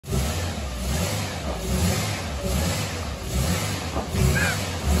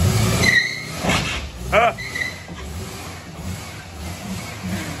Oh!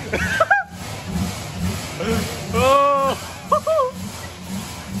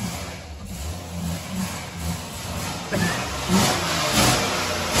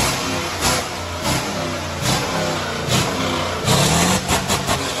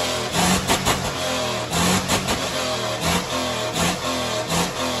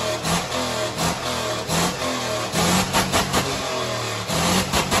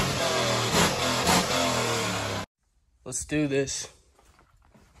 Let's do this.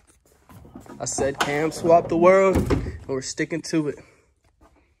 I said cam swap the world, and we're sticking to it.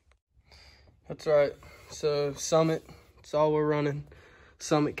 That's right. So Summit, that's all we're running.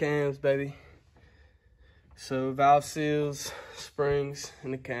 Summit cams, baby. So valve seals, springs,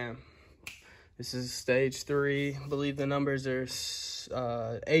 and the cam. This is stage 3. I believe the numbers are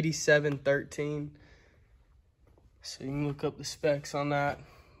 8713. So you can look up the specs on that.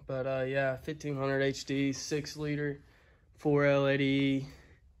 But yeah, 1500 HD, 6 liter, 4L 80E,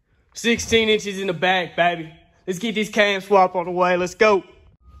 16 inches in the back, baby. Let's get this cam swap on the way. Let's go.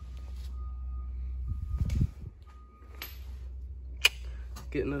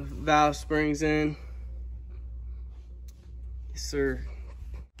 Getting the valve springs in. Yes, sir.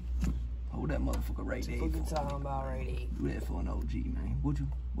 Hold that motherfucker right there. What you talking about right there? Do that for an OG, man. Would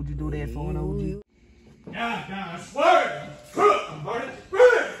you do that for an OG? God, I swear. I'm burning.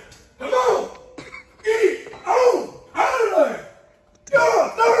 Come on. Get on out of there.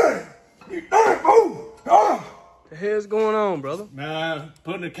 God, the hell's going on, brother? Man,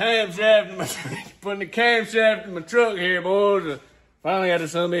 putting the camshaft in my truck here, boys. Finally got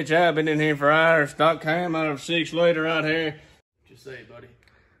this son of a bitch. I've been in here for hours. Stock cam out of 6 liter right here. Just say, buddy.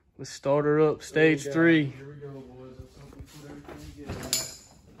 Let's start her up. Stage 3. Here we go, boys. Let's hope we put everything together.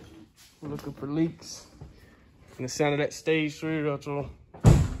 We're looking for leaks. And the sound of that stage 3, that's all.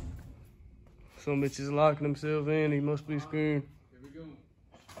 Some bitches locking themselves in. He must be screwed. Here we go.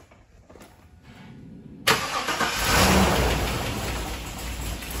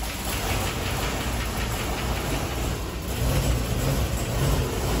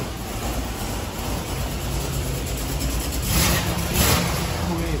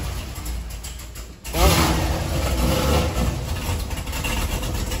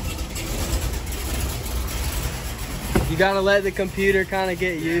 You gotta let the computer kind of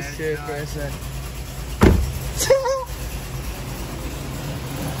get used to it for a second.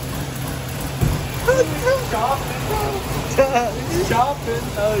 Chopping.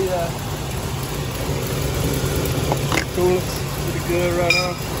 Oh yeah. Cool. Looks pretty good right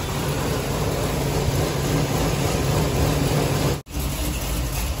now.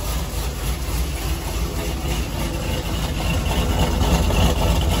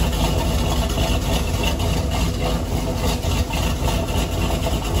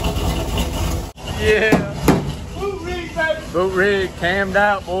 Yeah. Boot rig, baby. Boot rig, cammed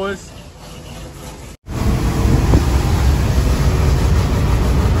out, boys.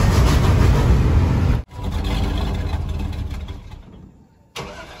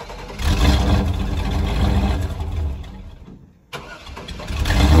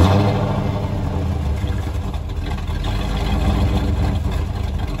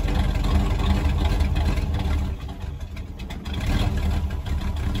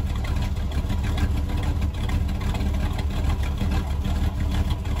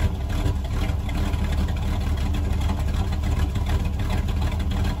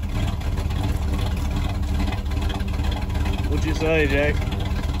 What'd you say, Jack?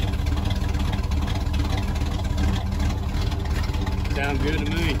 Sounds good to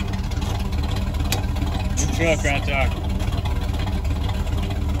me. Good truck right there.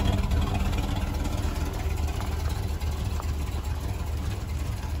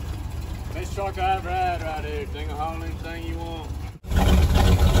 Best truck I ever had right here. Thing of haul anything you want.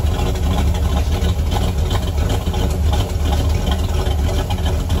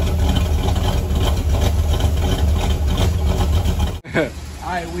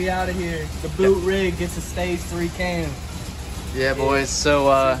 Alright, we out of here. The boot rig gets a stage 3 cam. Yeah, boys. So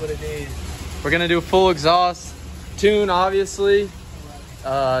See what it is. we're gonna do a full exhaust tune, obviously.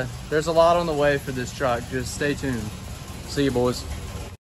 There's a lot on the way for this truck. Just stay tuned. See you, boys.